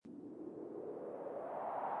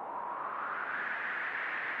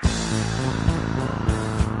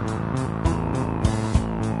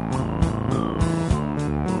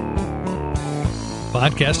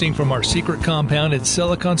Podcasting from our secret compound in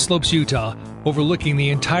Silicon Slopes, Utah, overlooking the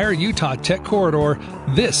entire Utah Tech Corridor,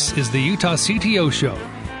 this is the Utah CTO Show.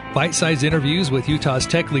 Bite-sized interviews with Utah's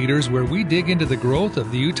tech leaders where we dig into the growth of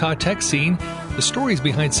the Utah tech scene, the stories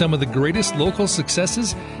behind some of the greatest local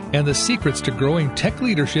successes, and the secrets to growing tech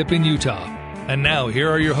leadership in Utah. And now, here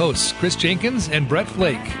are your hosts, Chris Jenkins and Brett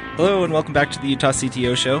Flake. Hello, and welcome back to the Utah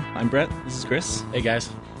CTO Show. I'm Brett. This is Chris. Hey, guys.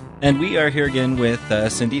 And we are here again with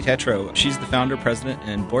Cindy Tetro. She's the founder, president,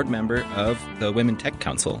 and board member of the Women Tech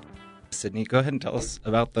Council. Sydney, go ahead and tell us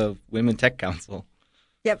about the Women Tech Council.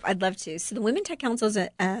 Yep, I'd love to. So the Women Tech Council is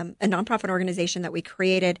a nonprofit organization that we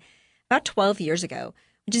created about 12 years ago,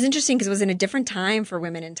 which is interesting because it was in a different time for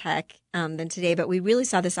women in tech than today. But we really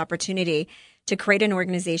saw this opportunity to create an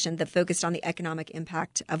organization that focused on the economic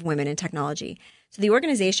impact of women in technology. So the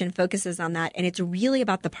organization focuses on that, and it's really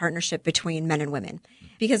about the partnership between men and women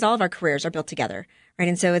because all of our careers are built together, right?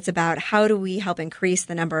 And so it's about how do we help increase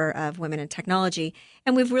the number of women in technology.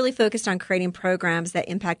 And we've really focused on creating programs that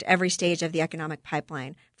impact every stage of the economic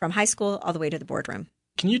pipeline, from high school all the way to the boardroom.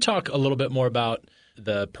 Can you talk a little bit more about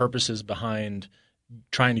the purposes behind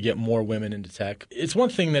trying to get more women into tech? It's one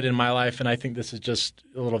thing that in my life, and I think this is just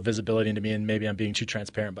a little visibility into me, and maybe I'm being too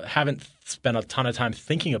transparent, but I haven't spent a ton of time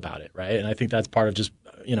thinking about it, right? And I think that's part of just,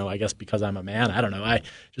 I guess because I'm a man, I don't know. I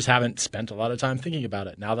just haven't spent a lot of time thinking about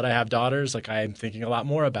it. Now that I have daughters, I'm thinking a lot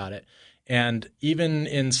more about it. And even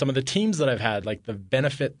in some of the teams that I've had, the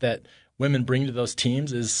benefit that women bring to those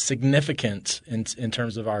teams is significant in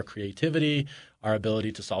terms of our creativity, our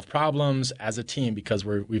ability to solve problems as a team because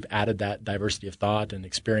we've added that diversity of thought and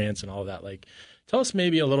experience and all of that. Tell us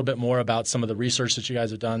maybe a little bit more about some of the research that you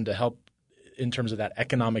guys have done to help in terms of that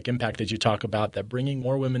economic impact that you talk about that bringing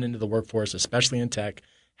more women into the workforce, especially in tech,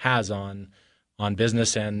 has on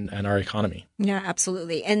business and our economy. Yeah,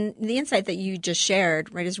 absolutely. And the insight that you just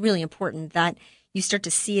shared, right, is really important, that you start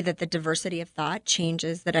to see that the diversity of thought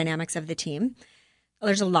changes the dynamics of the team.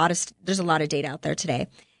 There's a lot of data out there today.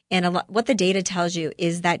 And what the data tells you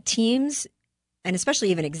is that teams, and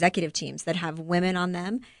especially even executive teams that have women on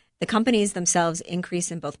them, the companies themselves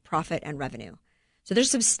increase in both profit and revenue. So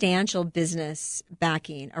there's substantial business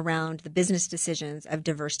backing around the business decisions of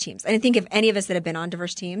diverse teams. And I think if any of us that have been on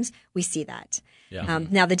diverse teams, we see that. Yeah.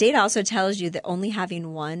 Now, the data also tells you that only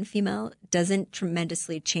having one female doesn't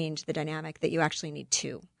tremendously change the dynamic, that you actually need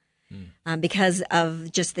two because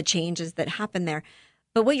of just the changes that happen there.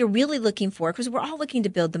 But what you're really looking for, because we're all looking to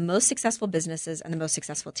build the most successful businesses and the most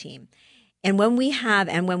successful team. And when we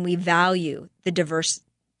value the diverse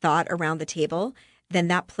thought around the table, then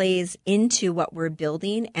that plays into what we're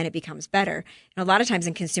building and it becomes better. And a lot of times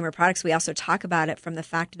in consumer products, we also talk about it from the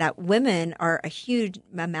fact that women are a huge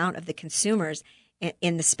amount of the consumers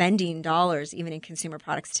in the spending dollars, even in consumer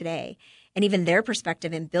products today. And even their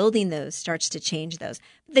perspective in building those starts to change those.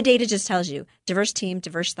 The data just tells you diverse team,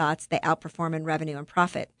 diverse thoughts, they outperform in revenue and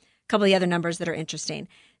profit. A couple of the other numbers that are interesting.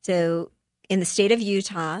 So in the state of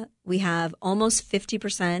Utah, we have almost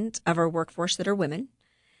 50% of our workforce that are women.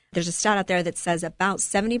 There's a stat out there that says about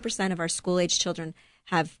 70% of our school-age children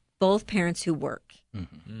have both parents who work.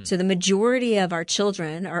 Mm-hmm. So the majority of our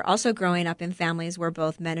children are also growing up in families where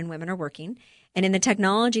both men and women are working. And in the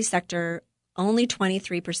technology sector, only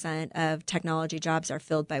 23% of technology jobs are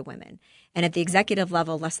filled by women. And at the executive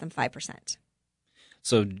level, less than 5%.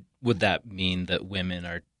 So would that mean that women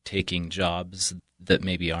are taking jobs that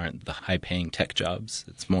maybe aren't the high-paying tech jobs?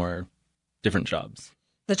 It's more different jobs.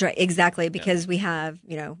 That's right. Exactly. Because we have,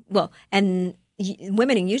 and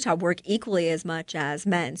women in Utah work equally as much as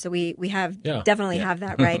men. So we have definitely have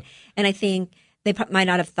that, right? And I think they might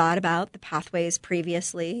not have thought about the pathways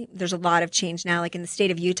previously. There's a lot of change now. Like in the state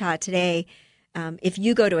of Utah today, if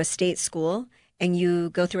you go to a state school and you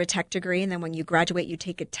go through a tech degree, and then when you graduate, you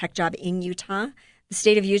take a tech job in Utah, the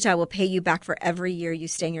state of Utah will pay you back for every year you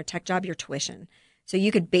stay in your tech job, your tuition. So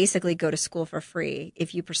you could basically go to school for free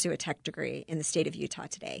if you pursue a tech degree in the state of Utah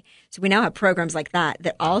today. So we now have programs like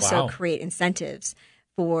that also create incentives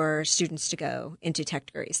for students to go into tech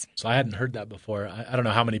degrees. So I hadn't heard that before. I don't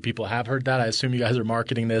know how many people have heard that. I assume you guys are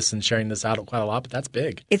marketing this and sharing this out quite a lot, but that's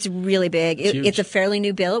big. It's really big. It's a fairly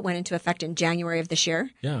new bill. It went into effect in January of this year.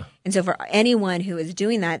 Yeah. And so for anyone who is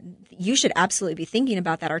doing that, you should absolutely be thinking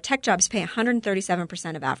about that. Our tech jobs pay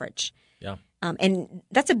 137% of average. Yeah. And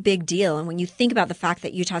that's a big deal. And when you think about the fact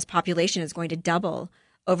that Utah's population is going to double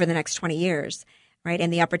over the next 20 years, right,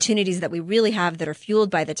 and the opportunities that we really have that are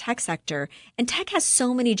fueled by the tech sector, and tech has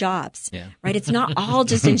so many jobs, right? It's not all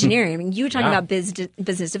just engineering. I mean, you were talking about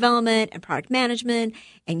business development and product management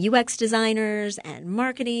and UX designers and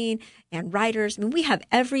marketing and writers. I mean, we have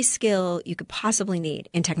every skill you could possibly need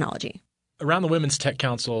in technology. Around the Women's Tech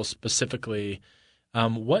Council specifically,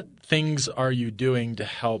 What things are you doing to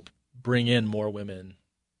help bring in more women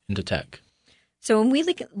into tech? So when we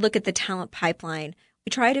look at the talent pipeline, we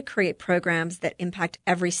try to create programs that impact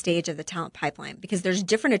every stage of the talent pipeline because there's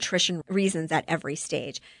different attrition reasons at every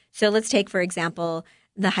stage. So let's take, for example,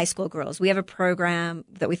 the high school girls. We have a program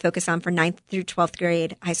that we focus on for 9th through 12th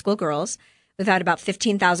grade high school girls. We've had about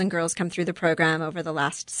 15,000 girls come through the program over the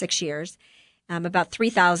last 6 years, about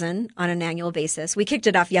 3,000 on an annual basis. We kicked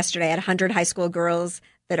it off yesterday at 100 high school girls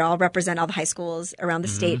that all represent all the high schools around the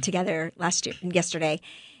state together yesterday.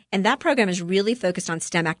 And that program is really focused on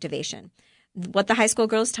STEM activation. What the high school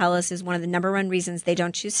girls tell us is one of the number one reasons they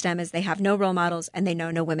don't choose STEM is they have no role models and they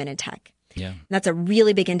know no women in tech. Yeah. And that's a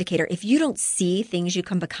really big indicator. If you don't see things you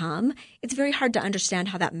can become, it's very hard to understand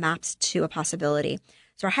how that maps to a possibility.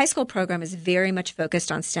 So our high school program is very much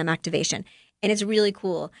focused on STEM activation. And it's really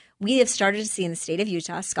cool. We have started to see in the state of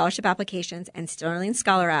Utah scholarship applications and Sterling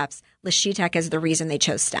Scholar apps list SheTech as the reason they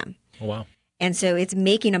chose STEM. Oh, wow. And so it's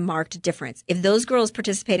making a marked difference. If those girls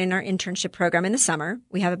participate in our internship program in the summer,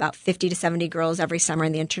 we have about 50 to 70 girls every summer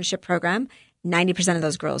in the internship program. 90% of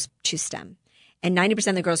those girls choose STEM. And 90%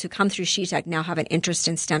 of the girls who come through SheTech now have an interest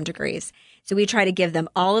in STEM degrees. So we try to give them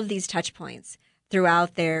all of these touch points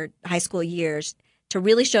throughout their high school years to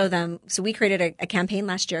really show them. So we created a campaign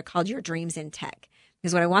last year called Your Dreams in Tech.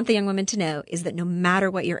 Because what I want the young women to know is that no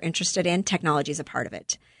matter what you're interested in, technology is a part of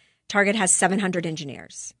it. Target has 700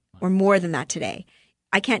 engineers. Or more than that today.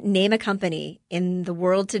 I can't name a company in the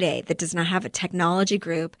world today that does not have a technology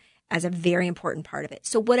group as a very important part of it.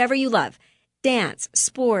 So whatever you love, dance,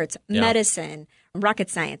 sports, medicine,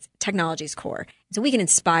 rocket science, technology is core. So we can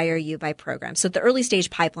inspire you by programs. So the early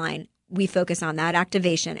stage pipeline, we focus on that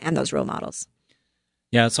activation and those role models.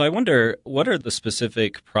 Yeah, so I wonder, what are the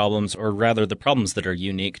specific problems, or rather the problems that are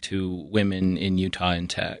unique to women in Utah in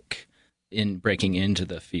tech in breaking into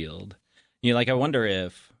the field? I wonder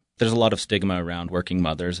if there's a lot of stigma around working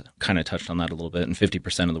mothers. Kind of touched on that a little bit, and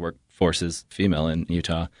 50% of the workforce is female in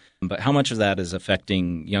Utah. But how much of that is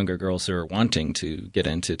affecting younger girls who are wanting to get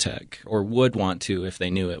into tech or would want to if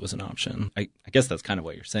they knew it was an option? I guess that's kind of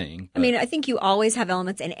what you're saying. But I think you always have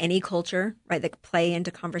elements in any culture, right, that play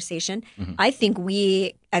into conversation. I think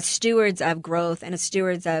we, as stewards of growth and as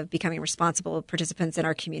stewards of becoming responsible participants in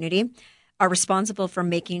our community, are responsible for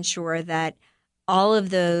making sure that all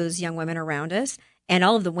of those young women around us and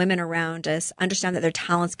all of the women around us understand that their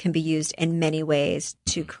talents can be used in many ways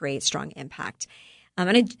to create strong impact.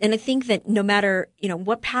 And I think that no matter,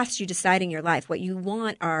 what paths you decide in your life, what you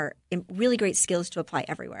want are really great skills to apply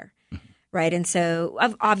everywhere, right? And so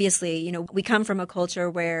obviously, we come from a culture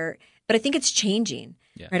but I think it's changing,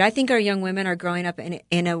 right? I think our young women are growing up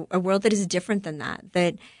in a world that is different than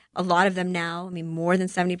that a lot of them now, more than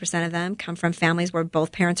 70% of them come from families where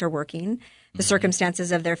both parents are working, the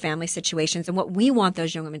circumstances of their family situations. And what we want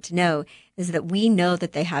those young women to know is that we know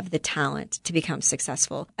that they have the talent to become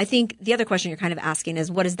successful. I think the other question you're kind of asking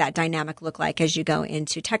is, what does that dynamic look like as you go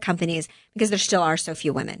into tech companies? Because there still are so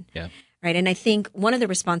few women. Yeah. Right. And I think one of the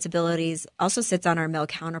responsibilities also sits on our male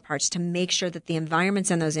counterparts to make sure that the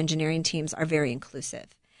environments in those engineering teams are very inclusive.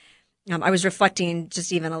 I was reflecting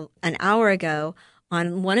just even an hour ago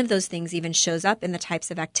on one of those things even shows up in the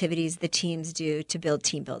types of activities the teams do to build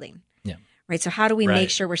team building. Yeah. Right. So how do we make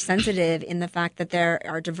sure we're sensitive in the fact that there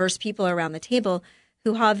are diverse people around the table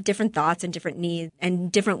who have different thoughts and different needs and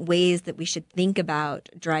different ways that we should think about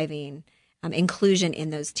driving inclusion in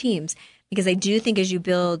those teams? Because I do think as you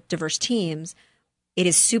build diverse teams, it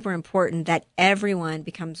is super important that everyone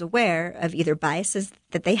becomes aware of either biases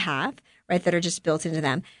that they have, right, that are just built into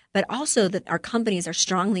them, but also that our companies are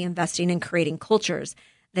strongly investing in creating cultures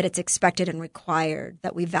that it's expected and required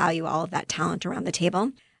that we value all of that talent around the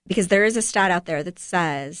table. Because there is a stat out there that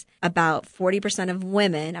says about 40% of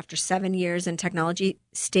women after 7 years in technology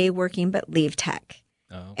stay working but leave tech.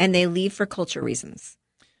 Oh. And they leave for culture reasons.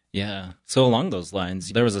 Yeah. So along those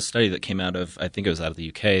lines, there was a study that came out of, I think it was out of the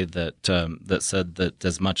UK, that said that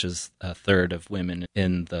as much as a third of women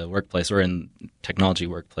in the workplace, or in technology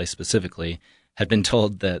workplace specifically, had been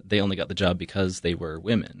told that they only got the job because they were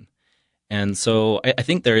women. And so I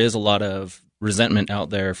think there is a lot of resentment out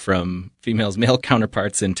there from females' male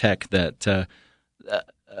counterparts in tech that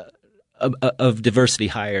of diversity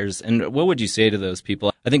hires. And what would you say to those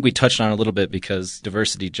people? I think we touched on it a little bit, because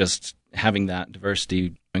diversity, just having that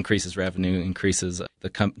diversity increases revenue, increases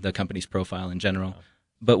the company's profile in general.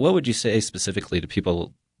 But what would you say specifically to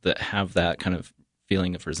people that have that kind of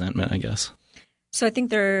feeling of resentment, I guess? So I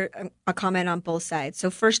think a comment on both sides.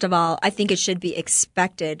 So first of all, I think it should be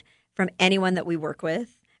expected from anyone that we work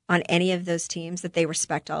with on any of those teams that they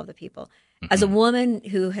respect all of the people. Mm-hmm. As a woman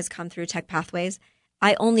who has come through Tech Pathways,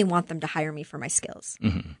 I only want them to hire me for my skills,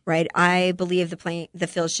 right? I believe the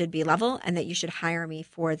field should be level and that you should hire me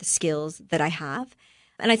for the skills that I have.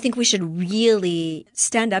 And I think we should really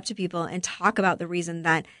stand up to people and talk about the reason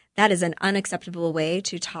that that is an unacceptable way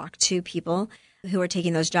to talk to people who are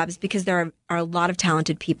taking those jobs, because there are a lot of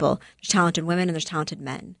talented people. There's talented women and there's talented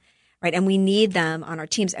men, right? And we need them on our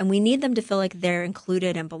teams, and we need them to feel like they're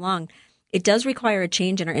included and belong. It does require a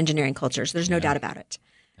change in our engineering cultures. There's no doubt about it.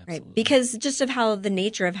 Right? Because just of how the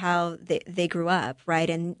nature of how they grew up, right?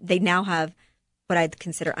 And they now have what I'd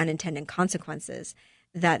consider unintended consequences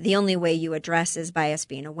that the only way you address is by us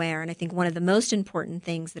being aware. And I think one of the most important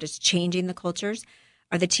things that is changing the cultures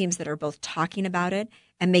are the teams that are both talking about it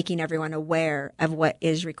and making everyone aware of what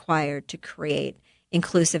is required to create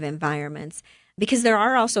inclusive environments. Because there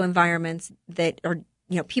are also environments that are,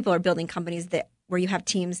 people are building companies where you have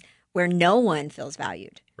teams where no one feels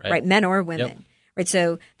valued, right? Men or women. Yep. Right.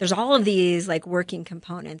 So there's all of these like working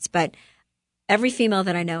components, but every female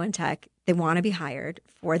that I know in tech, they want to be hired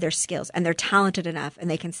for their skills, and they're talented enough and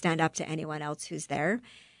they can stand up to anyone else who's there.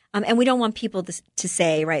 And we don't want people to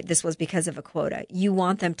say, right, this was because of a quota. You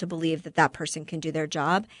want them to believe that that person can do their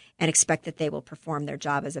job and expect that they will perform their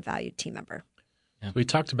job as a valued team member. Yeah. We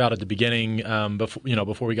talked about at the beginning,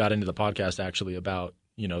 before we got into the podcast, actually, about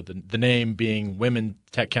the name being Women's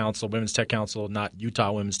Tech Council, not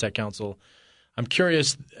Utah Women's Tech Council. I'm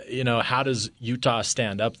curious, how does Utah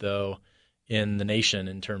stand up, though, in the nation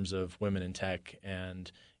in terms of women in tech and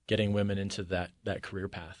getting women into that career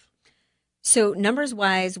path? So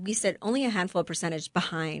numbers-wise, we sit only a handful of percentage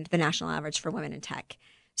behind the national average for women in tech.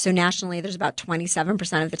 So nationally, there's about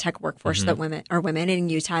 27% of the tech workforce that are women. And in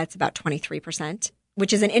Utah, it's about 23%,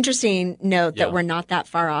 which is an interesting note that we're not that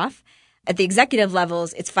far off. At the executive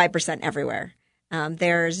levels, it's 5% everywhere.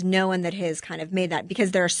 There's no one that has kind of made that,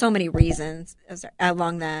 because there are so many reasons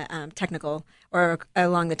along the technical or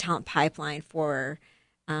along the talent pipeline for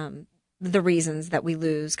the reasons that we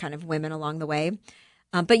lose kind of women along the way.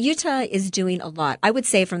 But Utah is doing a lot. I would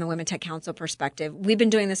say from the Women Tech Council perspective, we've been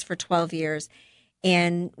doing this for 12 years,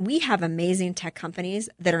 and we have amazing tech companies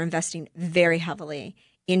that are investing very heavily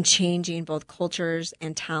in changing both cultures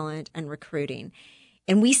and talent and recruiting.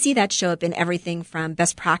 And we see that show up in everything from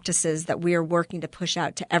best practices that we are working to push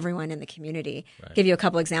out to everyone in the community. Right. Give you a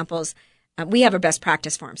couple examples. We have a best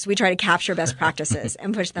practice forum, so we try to capture best practices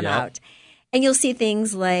and push them out. And you'll see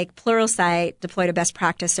things like Pluralsight deployed a best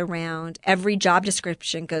practice around every job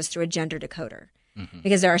description goes through a gender decoder.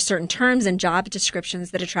 Because there are certain terms and job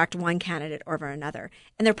descriptions that attract one candidate over another.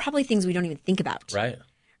 And they're probably things we don't even think about. Right.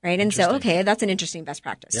 And so, okay, that's an interesting best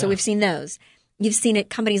practice. Yeah. So we've seen those. You've seen it,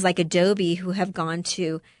 companies like Adobe who have gone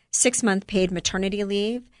to 6-month paid maternity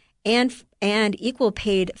leave and equal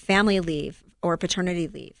paid family leave or paternity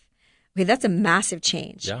leave. Okay, that's a massive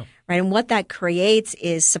change, right? And what that creates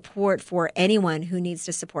is support for anyone who needs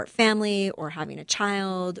to support family or having a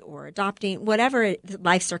child or adopting, whatever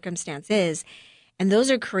life circumstance is. And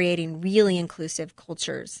those are creating really inclusive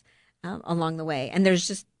cultures along the way. And there's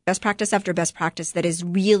just best practice after best practice that is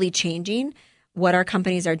really changing what our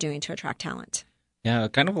companies are doing to attract talent. Yeah,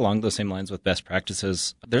 kind of along those same lines with best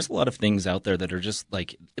practices, there's a lot of things out there that are just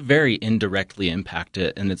like very indirectly impact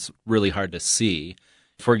it, and it's really hard to see.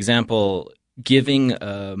 For example, giving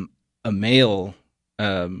a male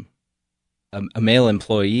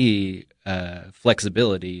employee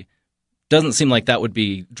flexibility doesn't seem like that would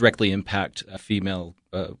be directly impact a female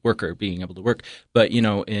worker being able to work. But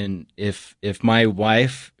if my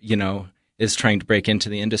wife, is trying to break into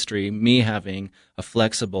the industry, me having a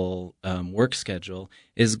flexible work schedule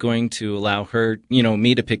is going to allow her,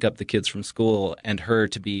 me to pick up the kids from school and her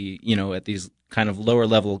to be, at these kind of lower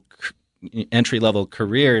level, entry level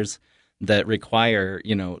careers that require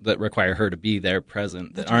her to be there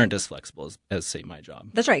present, that aren't as flexible as say my job.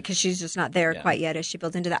 That's right, because she's just not there quite yet as she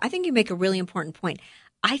builds into that. I think you make a really important point.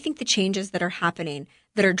 I think the changes that are happening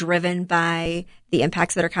that are driven by the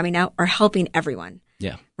impacts that are coming out are helping everyone.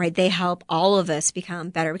 Yeah. Right. They help all of us become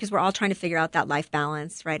better because we're all trying to figure out that life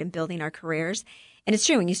balance, right, and building our careers. And it's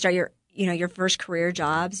true, when you start your first career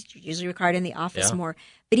jobs, you're usually required in the office more.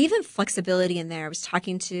 But even flexibility in there. I was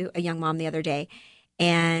talking to a young mom the other day,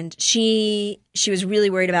 and she was really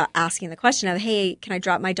worried about asking the question of, hey, can I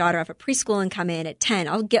drop my daughter off at preschool and come in at 10?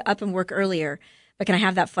 I'll get up and work earlier, but can I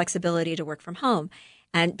have that flexibility to work from home?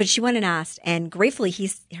 But she went and asked, and gratefully,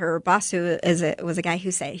 her boss, who was a guy who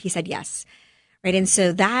said yes. Right. And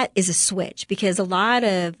so that is a switch, because a lot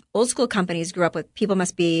of old school companies grew up with people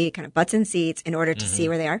must be kind of butts in seats in order to see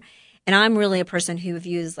where they are. And I'm really a person who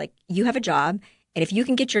views like, you have a job, and if you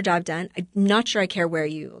can get your job done, I'm not sure I care where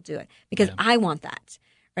you will do it, because I want that.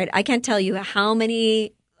 Right. I can't tell you how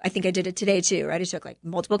many I think I did it today too, right? I took like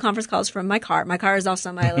multiple conference calls from my car. My car is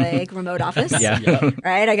also my like remote office,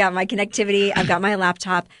 right? I got my connectivity. I've got my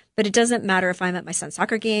laptop, but it doesn't matter if I'm at my son's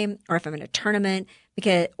soccer game or if I'm in a tournament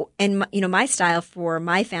because, and my style for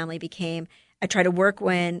my family became I try to work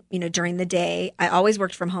when, during the day. I always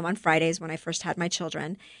worked from home on Fridays when I first had my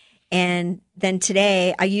children. And then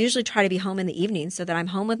today, I usually try to be home in the evening so that I'm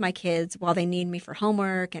home with my kids while they need me for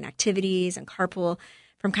homework and activities and carpool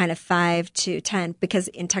from kind of 5 to 10. Because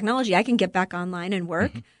in technology, I can get back online and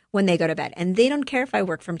work when they go to bed. And they don't care if I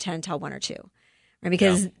work from 10 till 1 or 2, right?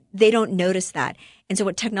 Because they don't notice that. And so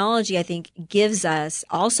what technology, I think, gives us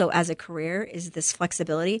also as a career is this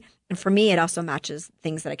flexibility. And for me, it also matches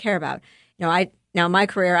things that I care about. Now my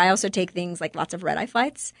career, I also take things like lots of red-eye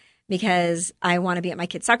flights because I want to be at my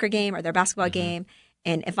kid's soccer game or their basketball game.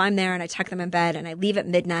 And if I'm there and I tuck them in bed and I leave at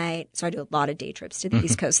midnight, so I do a lot of day trips to the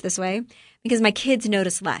East Coast this way because my kids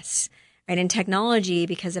notice less, right? And technology,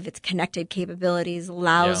 because of its connected capabilities,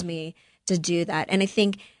 allows me to do that. And I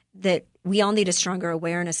think that we all need a stronger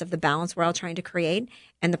awareness of the balance we're all trying to create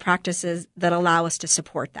and the practices that allow us to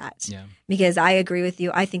support that. Yeah. Because I agree with you.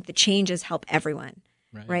 I think the changes help everyone.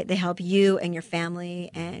 Right. They help you and your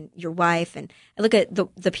family and your wife. And I look at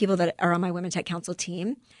the people that are on my Women Tech Council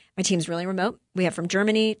team. My team's really remote. We have from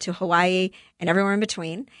Germany to Hawaii and everywhere in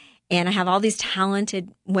between. And I have all these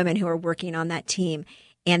talented women who are working on that team.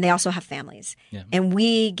 And they also have families. Yeah. And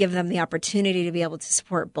we give them the opportunity to be able to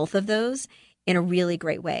support both of those in a really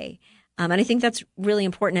great way. And I think that's really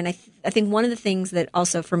important. And I think one of the things that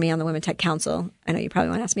also for me on the Women Tech Council, I know you probably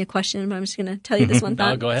want to ask me a question, but I'm just going to tell you this one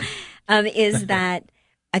thought. Go ahead. Is that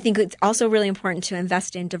I think it's also really important to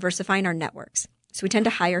invest in diversifying our networks. So we tend to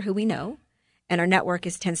hire who we know, and our network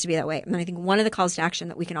tends to be that way. And I think one of the calls to action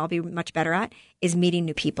that we can all be much better at is meeting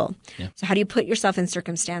new people. Yeah. So how do you put yourself in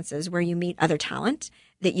circumstances where you meet other talent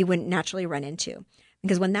that you wouldn't naturally run into?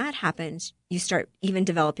 Because when that happens, you start even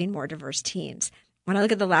developing more diverse teams. When I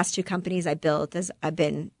look at the last 2 companies I built as I've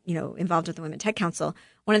been, involved with the Women Tech Council,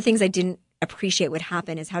 one of the things I didn't appreciate would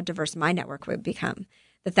happen is how diverse my network would become.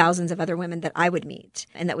 The thousands of other women that I would meet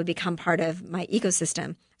and that would become part of my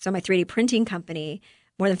ecosystem. So my 3D printing company,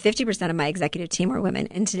 more than 50% of my executive team are women.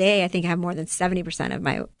 And today I think I have more than 70% of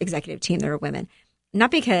my executive team that are women.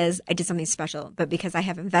 Not because I did something special, but because I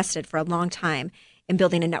have invested for a long time in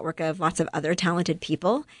building a network of lots of other talented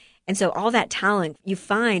people. And so all that talent you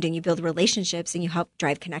find and you build relationships and you help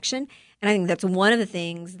drive connection. And I think that's one of the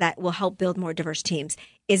things that will help build more diverse teams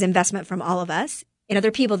is investment from all of us in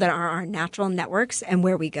other people that are our natural networks and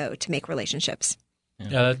where we go to make relationships.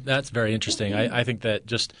 Yeah, that's very interesting. I think that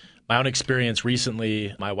just my own experience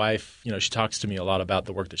recently, my wife, she talks to me a lot about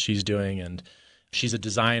the work that she's doing, and she's a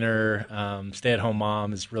designer. Stay-at-home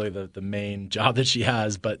mom is really the main job that she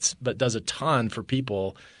has, but does a ton for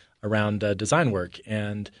people around design work.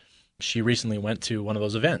 And she recently went to one of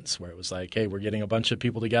those events where it was like, hey, we're getting a bunch of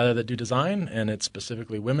people together that do design, and it's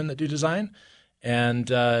specifically women that do design. And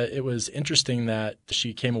it was interesting that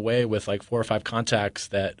she came away with like 4 or 5 contacts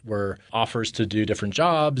that were offers to do different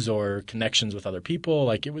jobs or connections with other people.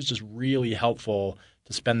 Like it was just really helpful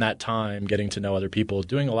to spend that time getting to know other people,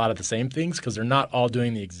 doing a lot of the same things because they're not all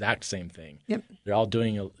doing the exact same thing. Yep. They're all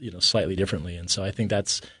doing slightly differently. And so I think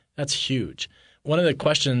that's huge. One of the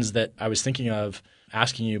questions that I was thinking of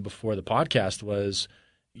asking you before the podcast was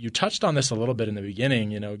you touched on this a little bit in the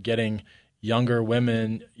beginning, getting younger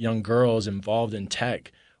women, young girls involved in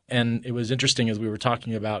tech. And it was interesting as we were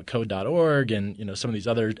talking about code.org and, some of these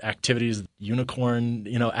other activities, Unicorn,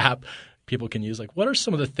 app people can use. Like, what are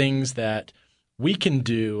some of the things that we can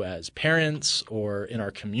do as parents or in our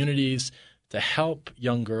communities to help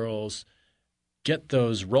young girls get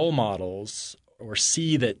those role models or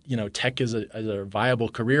see that, tech is a viable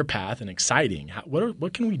career path and exciting?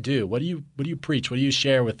 What can we do? What do you preach? What do you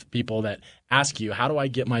share with people that ask you, how do I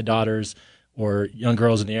get my daughters or young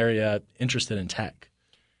girls in the area interested in tech?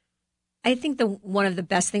 I think one of the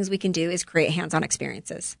best things we can do is create hands-on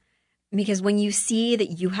experiences. Because when you see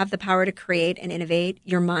that you have the power to create and innovate,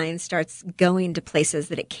 your mind starts going to places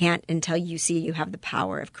that it can't until you see you have the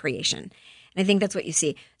power of creation. And I think that's what you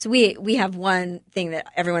see. So we have one thing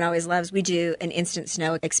that everyone always loves. We do an instant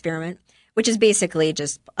snow experiment, which is basically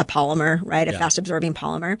just a polymer, right? A fast-absorbing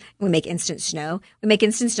polymer. We make instant snow. We make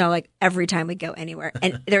instant snow like every time we go anywhere.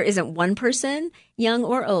 And there isn't one person, young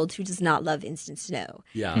or old, who does not love instant snow.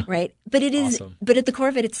 Yeah. Right? But it is awesome. But at the core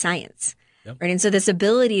of it, it's science. Yep. Right. And so this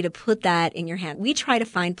ability to put that in your hand, we try to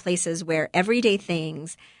find places where everyday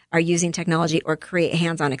things are using technology or create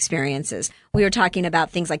hands-on experiences. We were talking about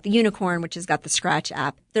things like the Unicorn, which has got the Scratch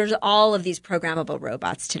app. There's all of these programmable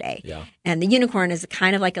robots today. Yeah. And the Unicorn is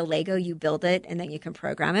kind of like a Lego. You build it and then you can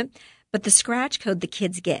program it. but the scratch code the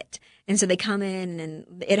kids get. And so they come in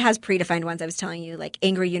and it has predefined ones I was telling you, like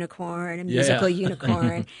angry unicorn and musical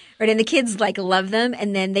unicorn. Right. And the kids like love them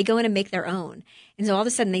and then they go in and make their own. And so all of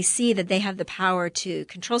a sudden they see that they have the power to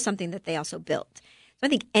control something that they also built. So I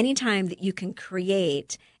think anytime that you can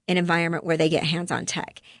create an environment where they get hands-on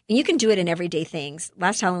tech, and you can do it in everyday things.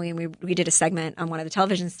 Last Halloween, we did a segment on one of the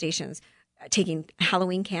television stations taking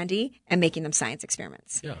Halloween candy and making them science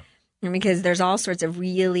experiments. Yeah. Because there's all sorts of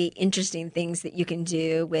really interesting things that you can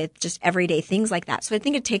do with just everyday things like that. So I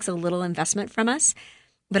think it takes a little investment from us.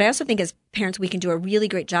 But I also think as parents, we can do a really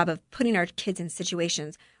great job of putting our kids in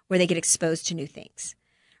situations where they get exposed to new things.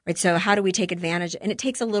 Right. So how do we take advantage? And it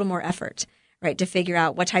takes a little more effort, right, to figure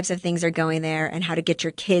out what types of things are going there and how to get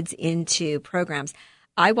your kids into programs.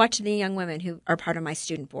 I watch the young women who are part of my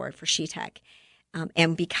student board for SheTech.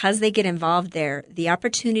 And because they get involved there, the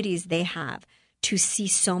opportunities they have to see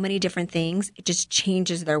so many different things, it just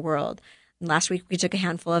changes their world. Last week, we took a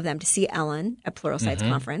handful of them to see Ellen at Pluralsights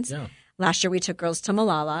Conference. Yeah. Last year, we took girls to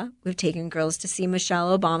Malala. We've taken girls to see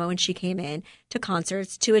Michelle Obama when she came in, to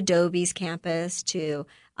concerts, to Adobe's campus, to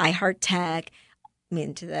iHeart Tech,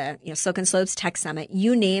 to the Silken Slopes Tech Summit.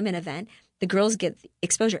 You name an event, the girls get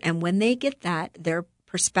exposure. And when they get that, their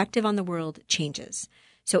perspective on the world changes.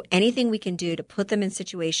 So anything we can do to put them in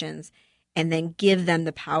situations and then give them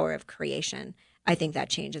the power of creation, I think that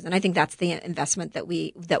changes. And I think that's the investment that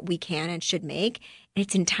we can and should make. And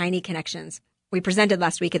it's in tiny connections. We presented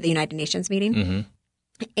last week at the United Nations meeting.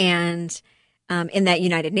 Mm-hmm. And in that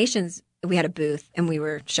United Nations, we had a booth and we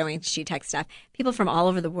were showing SheTech stuff. People from all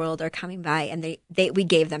over the world are coming by and we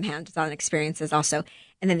gave them hands-on experiences also.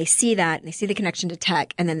 And then they see that and they see the connection to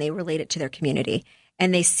tech and then they relate it to their community.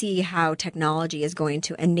 And they see how technology is going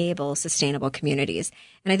to enable sustainable communities.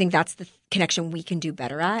 And I think that's the connection we can do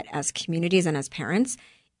better at as communities and as parents.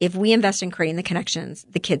 If we invest in creating the connections,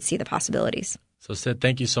 the kids see the possibilities. So Sid,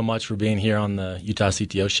 thank you so much for being here on the Utah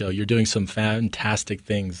CTO Show. You're doing some fantastic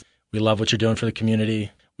things. We love what you're doing for the community.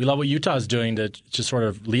 We love what Utah is doing to just sort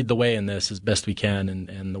of lead the way in this as best we can.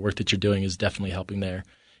 And the work that you're doing is definitely helping there.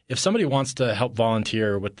 If somebody wants to help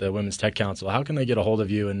volunteer with the Women's Tech Council, how can they get a hold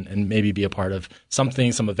of you and maybe be a part of some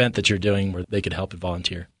event that you're doing where they could help and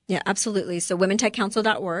volunteer? Yeah, absolutely. So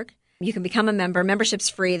womentechcouncil.org. You can become a member. Membership's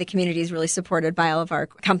free. The community is really supported by all of our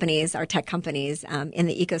companies, our tech companies in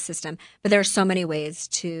the ecosystem. But there are so many ways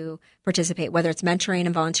to participate, whether it's mentoring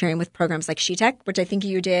and volunteering with programs like SheTech, which I think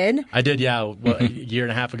you did. I did, yeah, a year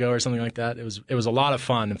and a half ago or something like that. It was a lot of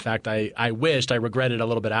fun. In fact, I regretted a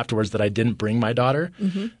little bit afterwards that I didn't bring my daughter.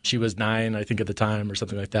 Mm-hmm. She was 9, I think, at the time or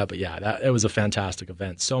something like that. But yeah, it was a fantastic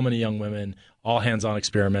event. So many young women, all hands-on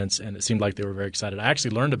experiments, and it seemed like they were very excited. I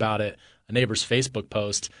actually learned about it. A neighbor's Facebook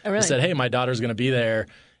post said, hey, my daughter's going to be there.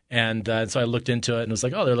 And so I looked into it and was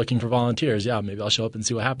like, oh, they're looking for volunteers. Yeah, maybe I'll show up and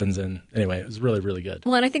see what happens. And anyway, it was really, really good.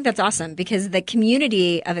 Well, and I think that's awesome because the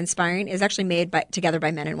community of Inspiring is actually made together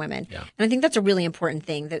by men and women. Yeah. And I think that's a really important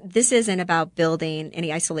thing, that this isn't about building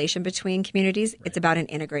any isolation between communities. Right. It's about an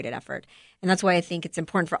integrated effort. And that's why I think it's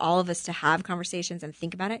important for all of us to have conversations and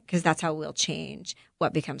think about it, because that's how we'll change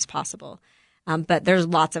what becomes possible. But there's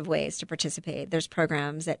lots of ways to participate. There's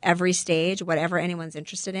programs at every stage, whatever anyone's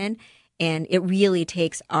interested in. And it really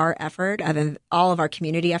takes our effort, all of our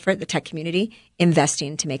community effort, the tech community,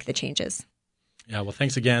 investing to make the changes. Yeah, well,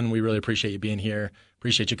 thanks again. We really appreciate you being here.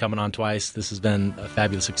 Appreciate you coming on twice. This has been a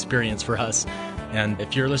fabulous experience for us. And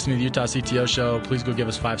if you're listening to the Utah CTO Show, please go give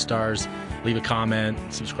us 5 stars, leave a comment,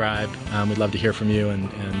 subscribe. We'd love to hear from you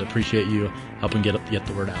and appreciate you helping get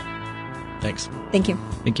the word out. Thanks. Thank you.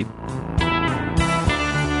 Thank you.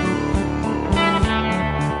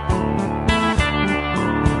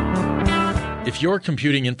 If your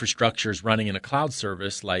computing infrastructure is running in a cloud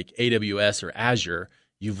service like AWS or Azure,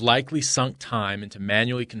 you've likely sunk time into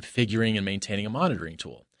manually configuring and maintaining a monitoring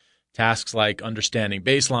tool. Tasks like understanding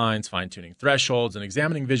baselines, fine-tuning thresholds, and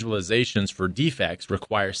examining visualizations for defects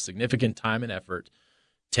require significant time and effort,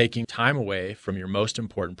 taking time away from your most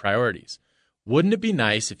important priorities. Wouldn't it be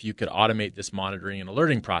nice if you could automate this monitoring and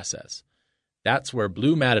alerting process? That's where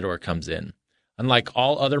Blue Matador comes in. Unlike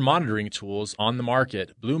all other monitoring tools on the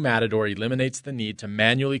market, Blue Matador eliminates the need to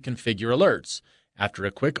manually configure alerts. After a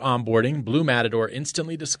quick onboarding, Blue Matador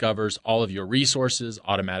instantly discovers all of your resources,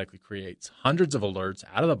 automatically creates hundreds of alerts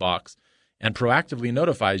out of the box, and proactively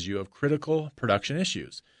notifies you of critical production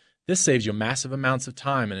issues. This saves you massive amounts of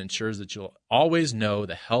time and ensures that you'll always know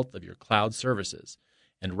the health of your cloud services.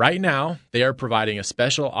 And right now, they are providing a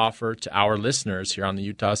special offer to our listeners here on the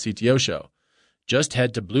Utah CTO Show. Just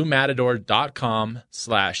head to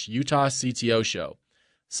bluematador.com/Utah CTO Show.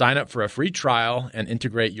 Sign up for a free trial and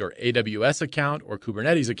integrate your AWS account or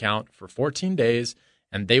Kubernetes account for 14 days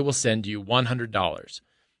and they will send you $100.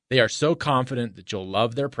 They are so confident that you'll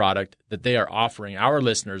love their product that they are offering our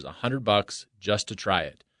listeners $100 just to try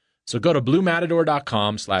it. So go to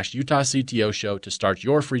BlueMatador.com/UtahCTO show to start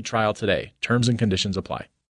your free trial today. Terms and conditions apply.